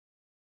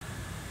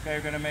Okay,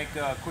 we're going to make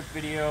a quick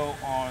video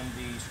on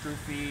the screw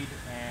feed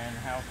and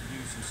how to do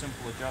some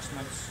simple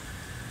adjustments.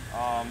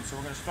 So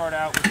we're going to start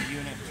out with the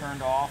unit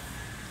turned off.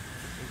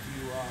 If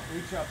you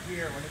reach up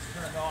here when it's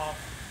turned off,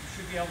 you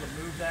should be able to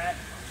move that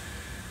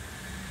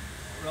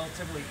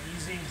relatively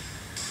easy.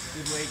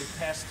 Good way to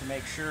test to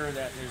make sure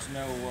that there's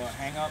no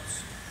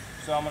hang-ups.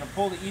 So I'm going to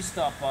pull the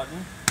e-stop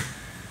button,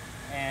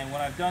 and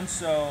when I've done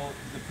so,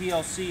 the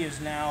PLC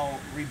is now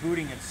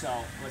rebooting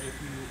itself. But if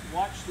you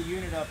watch the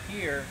unit up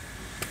here,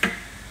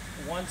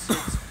 once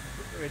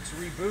it's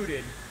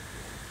rebooted,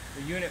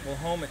 the unit will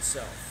home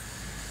itself.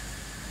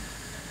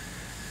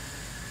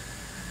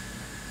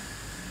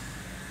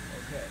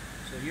 Okay,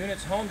 so the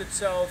unit's homed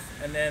itself,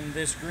 and then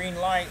this green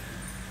light,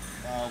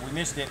 we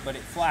missed it, but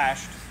it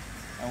flashed.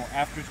 And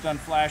after it's done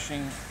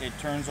flashing, it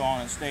turns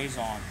on and stays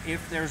on.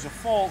 If there's a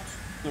fault,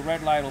 the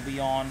red light will be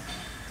on.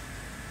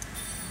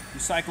 You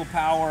cycle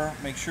power,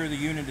 make sure the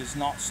unit is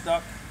not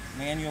stuck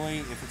manually.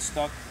 If it's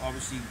stuck,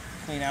 obviously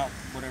clean out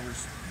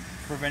whatever's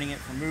preventing it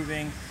from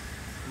moving,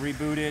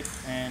 reboot it,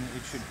 and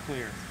it should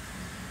clear.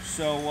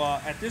 So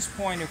at this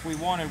point, if we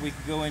wanted, we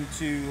could go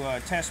into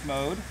test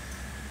mode. So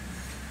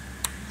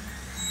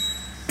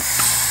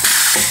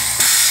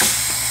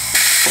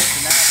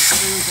now the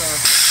screws are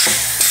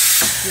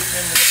shooting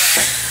into the back.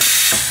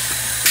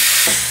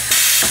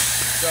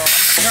 So I'm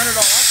going to turn it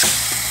off.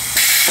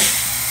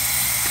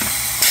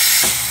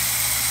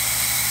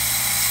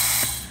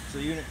 So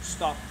the unit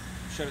stopped,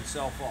 shut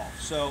itself off.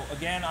 So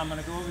again, I'm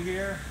going to go over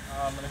here.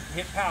 I'm going to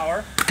hit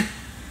power.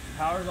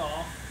 Power's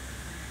off.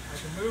 I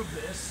can move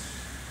this,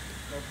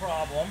 no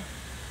problem.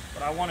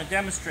 But I want to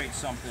demonstrate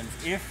something.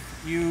 If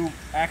you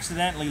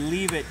accidentally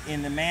leave it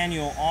in the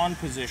manual on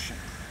position,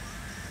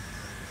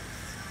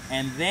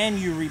 and then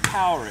you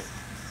repower it.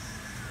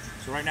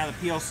 So right now the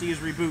PLC is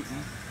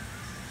rebooting.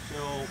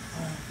 So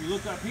if you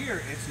look up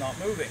here, it's not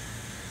moving.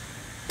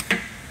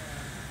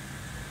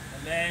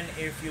 And then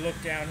if you look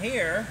down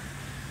here,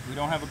 we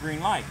don't have a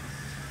green light.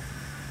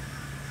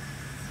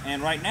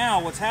 And right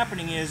now what's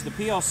happening is the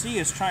PLC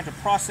is trying to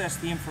process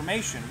the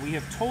information. We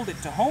have told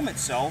it to home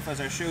itself, as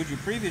I showed you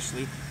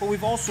previously, but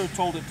we've also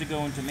told it to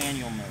go into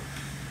manual mode.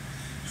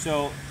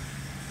 So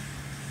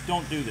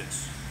don't do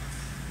this.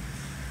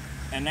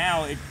 And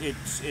now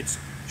it's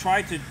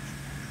tried to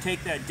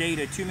take that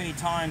data too many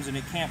times and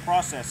it can't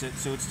process it,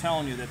 so it's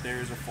telling you that there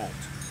is a fault.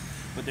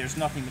 But there's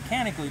nothing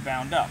mechanically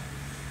bound up.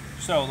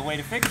 So the way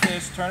to fix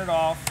this, turn it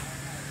off,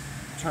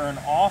 turn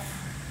off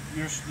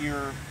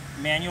your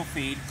manual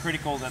feed,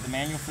 critical that the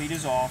manual feed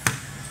is off.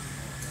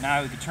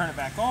 Now you can turn it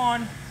back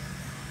on.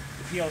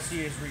 The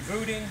PLC is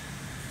rebooting.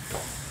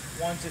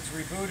 Once it's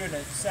rebooted and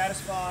it's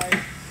satisfied,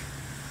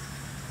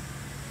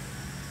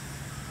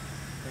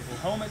 it will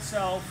home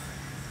itself,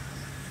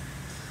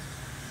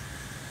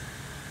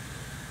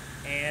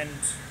 and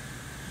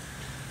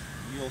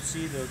you'll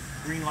see the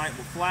green light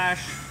will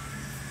flash.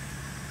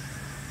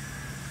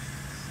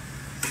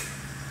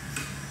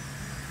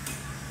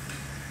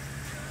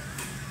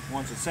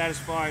 Once it's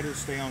satisfied, it'll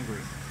stay on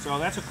green. So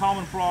that's a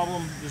common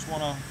problem. Just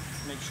want to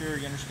make sure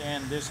you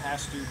understand this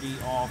has to be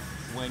off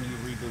when you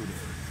reboot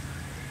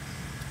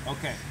it.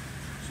 Okay,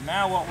 so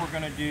now what we're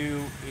going to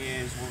do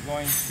is we're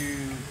going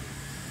to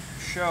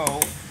show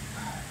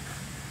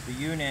the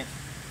unit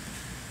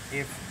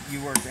if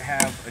you were to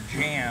have a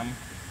jam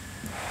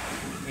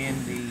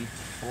in the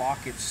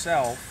block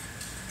itself,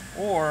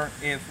 or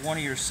if one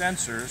of your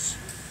sensors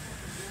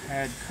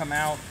had come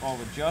out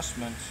of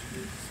adjustment,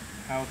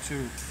 how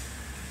to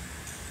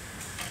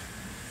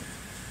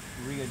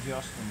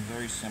readjust them.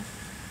 Very simple.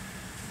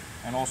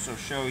 And also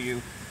show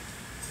you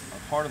a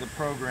part of the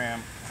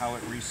program how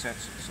it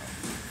resets itself.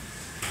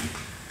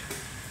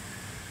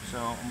 So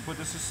I'm going to put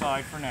this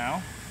aside for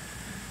now.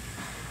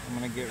 I'm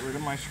going to get rid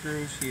of my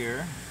screws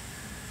here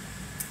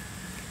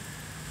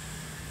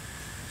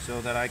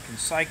so that I can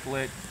cycle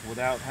it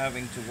without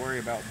having to worry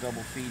about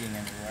double feeding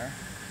anywhere.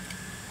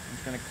 I'm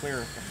just going to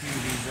clear a few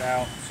of these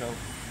out so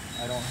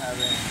I don't have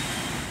any.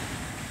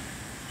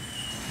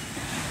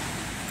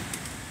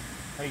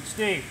 Hey,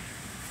 Steve.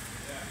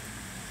 Yeah.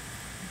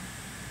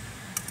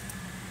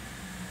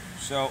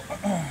 So,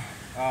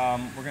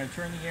 we're going to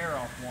turn the air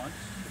off once.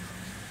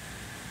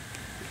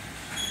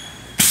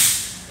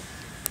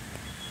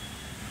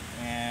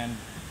 And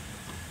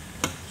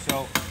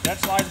so that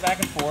slides back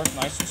and forth,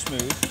 nice and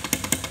smooth.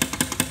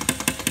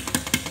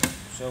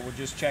 So we're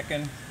just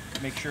checking,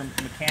 make sure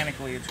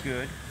mechanically it's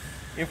good.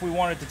 If we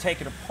wanted to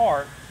take it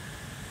apart,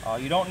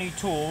 you don't need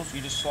tools.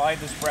 You just slide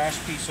this brass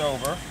piece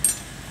over.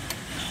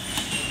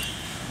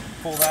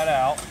 Pull that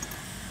out.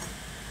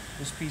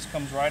 This piece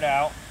comes right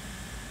out.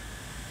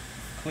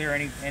 Clear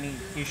any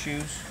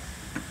issues.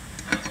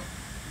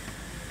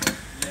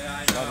 Yeah,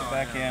 I know. Slide it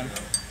back in.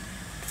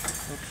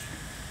 Oops.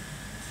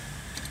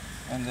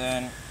 And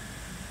then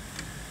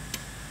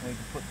we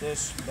can put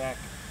this back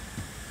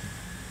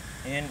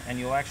in, and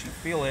you'll actually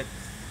feel it.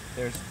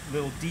 There's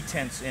little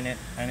detents in it,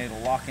 and it'll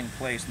lock in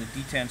place. And the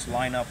detents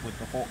line up with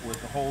the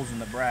holes in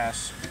the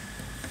brass.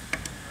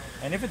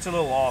 And if it's a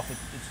little off,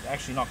 it's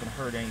actually not going to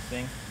hurt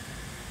anything.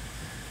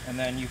 and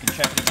then you can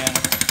check it again,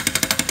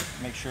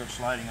 make sure it's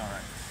sliding all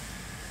right.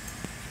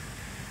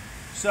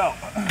 So,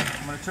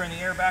 I'm going to turn the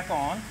air back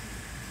on.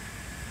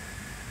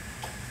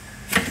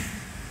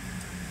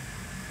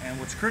 And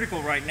what's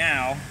critical right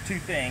now, two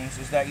things,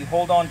 is that you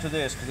hold on to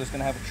this because it's going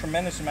to have a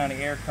tremendous amount of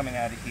air coming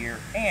out of here,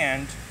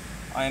 and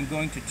I am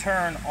going to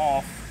turn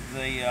off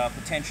the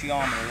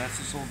potentiometer. That's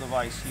this little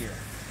device here.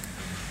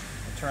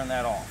 I'll turn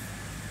that off.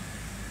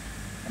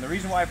 And the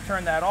reason why I've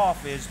turned that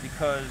off is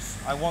because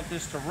I want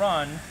this to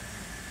run,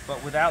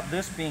 but without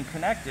this being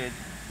connected,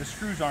 the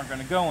screws aren't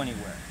going to go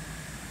anywhere.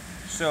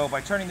 So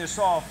by turning this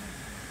off,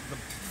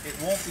 it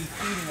won't be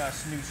feeding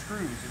us new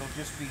screws. It'll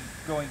just be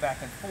going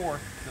back and forth.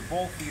 The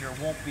bowl feeder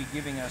won't be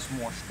giving us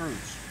more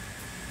screws.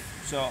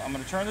 So I'm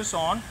going to turn this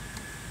on.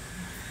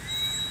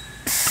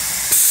 So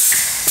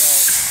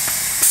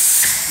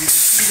you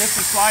can see this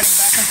is sliding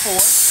back and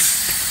forth.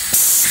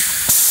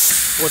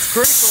 What's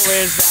critical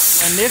is that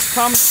when this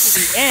comes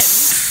to the end,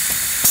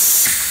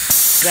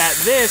 that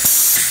this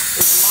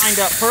is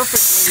lined up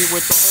perfectly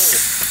with the hole.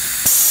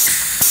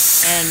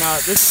 And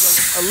this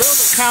is a little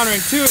bit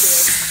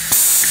counterintuitive,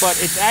 but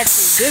it's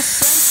actually this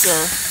sensor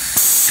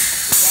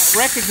that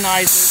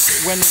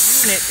recognizes when the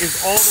unit is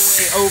all the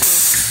way over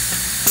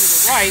to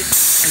the right,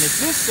 and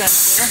it's this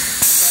sensor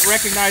that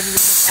recognizes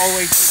when it's all the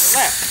way to the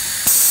left.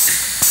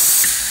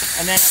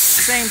 And then at the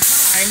same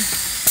time,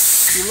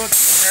 if you look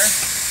here,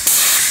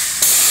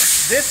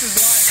 this is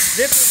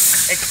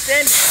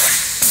extended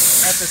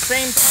at the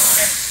same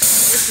time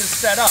this is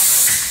set up.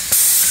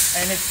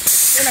 And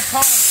it's been a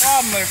common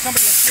problem where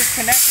somebody has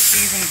disconnected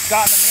these and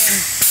gotten them in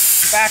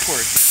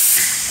backwards.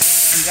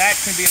 And that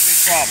can be a big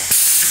problem.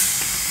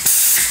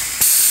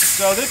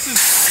 So this is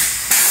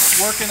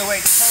working the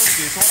way it's supposed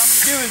to. So what I'm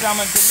going to do is I'm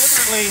going to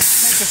deliberately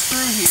take a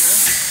screw here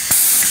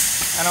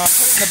and I'm going to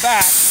put it in the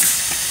back.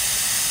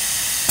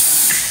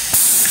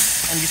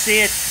 And you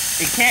see it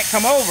can't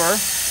come over.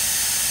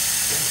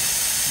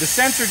 The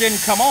sensor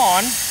didn't come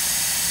on,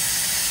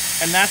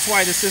 and that's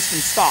why the system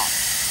stopped.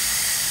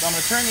 So I'm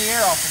going to turn the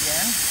air off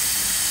again,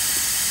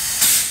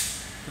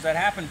 because that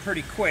happened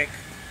pretty quick.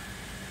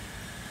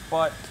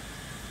 But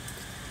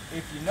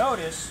if you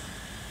notice,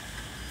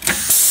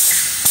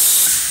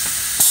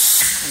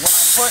 when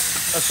I put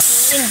a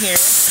screw in here,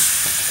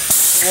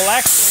 it will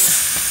actually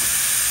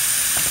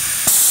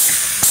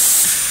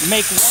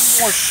make one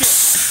more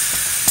shift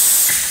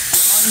to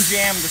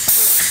unjam the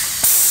screw.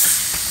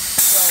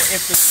 So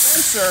if the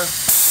sensor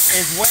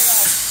is way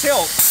off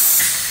tilt,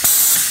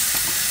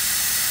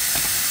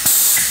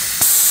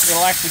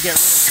 it'll actually get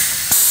rid of it.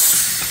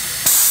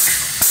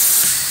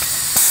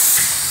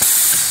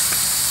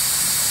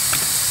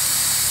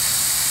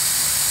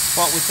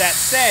 But with that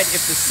said,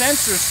 if the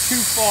sensor's too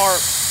far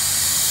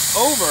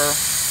over,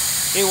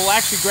 it will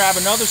actually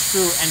grab another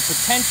screw and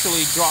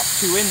potentially drop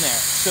two in there.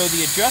 So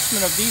the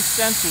adjustment of these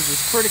sensors is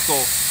critical,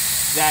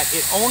 that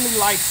it only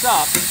lights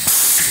up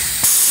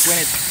when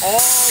it's all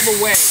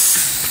the way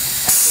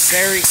at the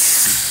very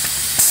end.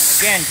 And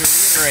again, to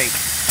reiterate,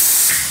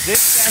 this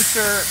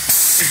sensor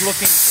is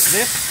looking for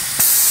this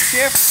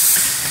shift,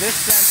 this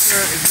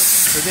sensor is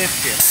looking for this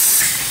shift.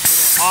 So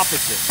they're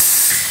opposite.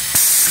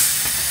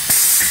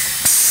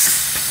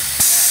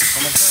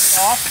 I'm going to turn it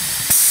off.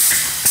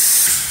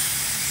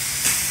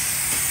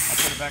 I'll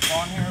put it back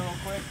on here real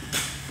quick.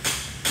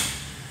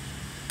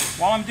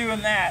 While I'm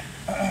doing that,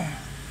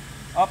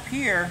 up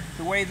here,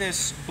 the way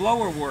this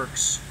blower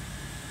works,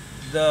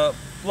 the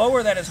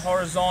blower that is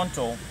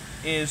horizontal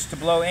is to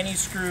blow any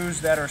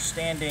screws that are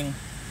standing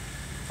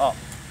up.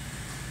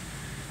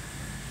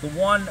 The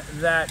one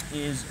that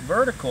is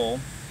vertical,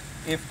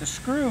 if the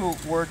screw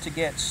were to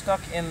get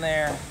stuck in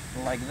there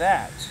like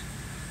that,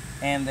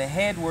 and the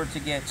head were to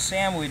get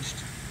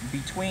sandwiched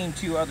between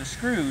two other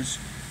screws,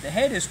 the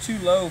head is too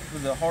low for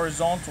the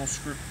horizontal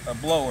screw,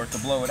 blower to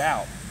blow it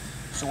out.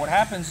 So what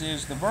happens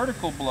is the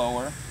vertical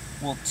blower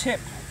will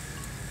tip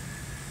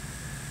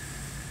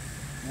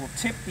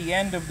the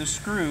end of the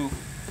screw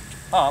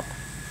up,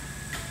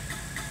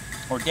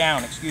 or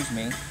down, excuse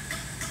me,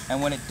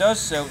 and when it does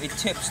so, it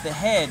tips the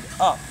head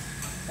up,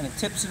 and it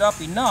tips it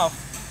up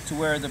enough to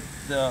where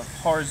the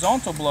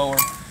horizontal blower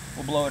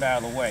will blow it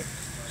out of the way.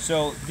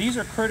 So these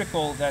are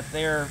critical that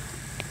they're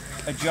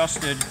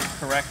adjusted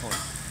correctly.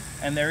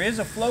 And there is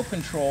a flow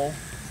control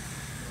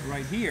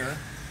right here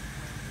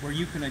where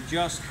you can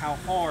adjust how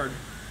hard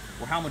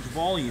or how much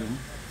volume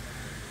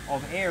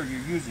of air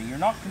you're using. You're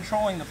not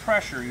controlling the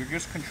pressure, you're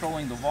just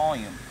controlling the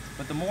volume.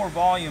 But the more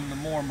volume, the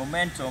more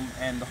momentum,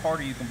 and the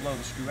harder you can blow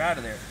the screw out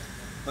of there.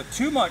 But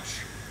too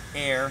much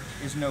air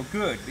is no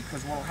good,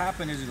 because what will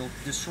happen is it'll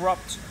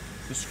disrupt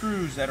the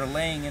screws that are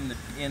laying in the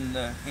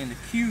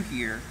queue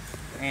here,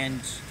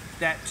 and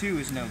that too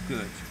is no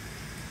good.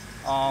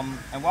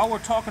 And while we're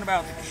talking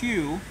about the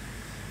queue,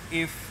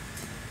 if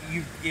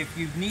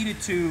you've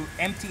needed to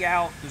empty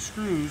out the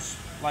screws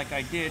like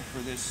I did for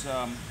this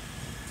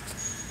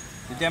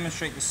to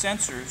demonstrate the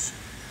sensors,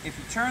 if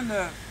you turn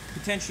the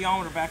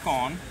potentiometer back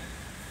on,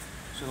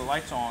 so the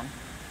light's on,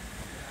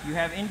 you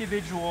have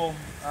individual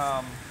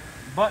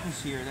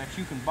buttons here that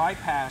you can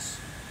bypass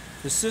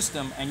the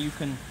system, and you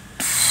can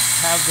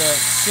have the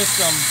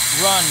system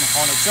run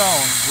on its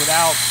own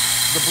without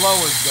the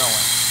blowers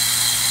going.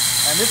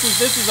 And this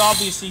is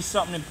obviously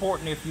something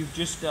important if you've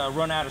just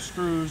run out of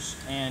screws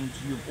and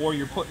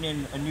you're putting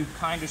in a new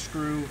kind of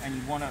screw and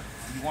you want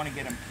to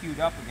get them queued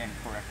up again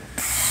correctly.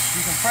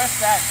 You can press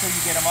that until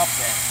you get them up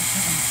there.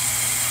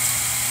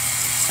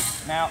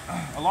 Now,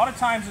 a lot of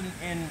times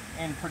in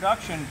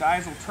production,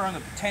 guys will turn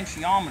the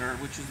potentiometer,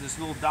 which is this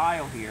little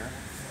dial here.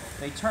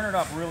 They turn it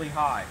up really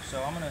high.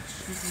 So I'm going to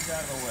scoop these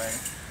out of the way.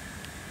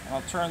 And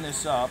I'll turn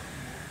this up.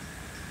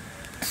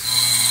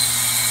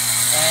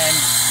 And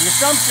the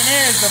assumption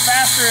is the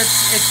faster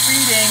it's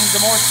feeding,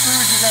 the more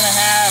screws you're going to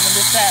have, and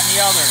this, that, and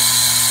the other.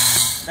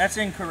 That's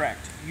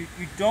incorrect.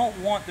 You don't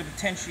want the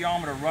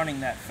potentiometer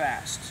running that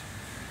fast.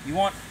 Ideally, you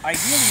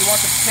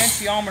want the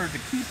potentiometer to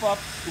keep up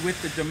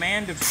with the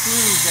demand of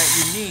screws that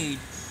you need,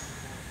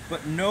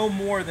 but no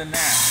more than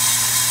that.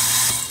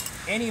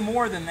 Any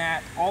more than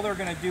that, all they're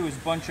going to do is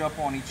bunch up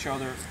on each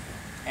other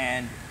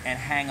and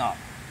hang up.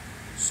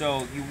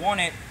 So you want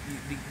it,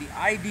 the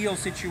ideal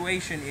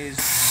situation is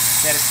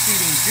that it's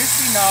feeding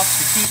just enough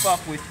to keep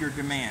up with your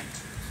demand.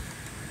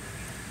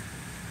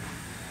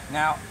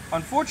 Now,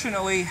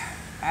 unfortunately,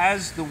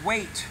 as the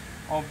weight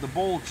of the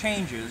bowl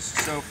changes,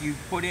 so if you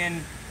put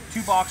in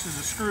 2 boxes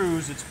of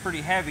screws, it's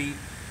pretty heavy,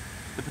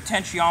 the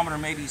potentiometer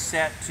may be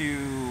set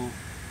to,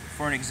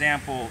 for an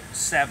example,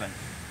 7.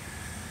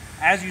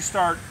 As you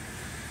start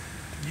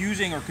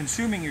using or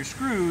consuming your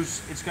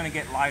screws, it's going to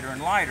get lighter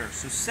and lighter.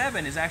 So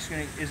 7 is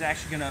actually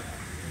going to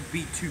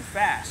be too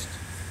fast.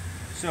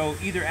 So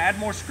either add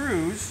more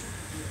screws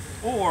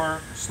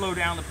or slow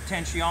down the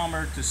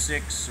potentiometer to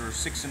 6 or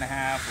 6.5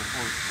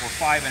 or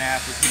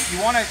 5.5.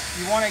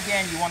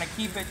 You want to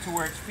keep it to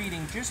where it's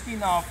feeding just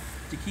enough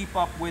to keep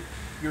up with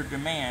your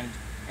demand.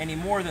 Any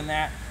more than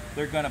that,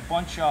 they're going to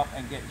bunch up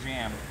and get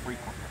jammed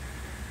frequently.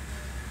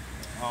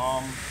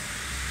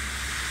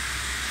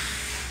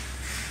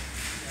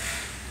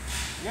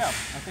 Yeah,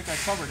 I think I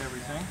covered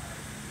everything.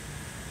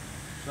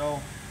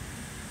 So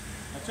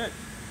that's it.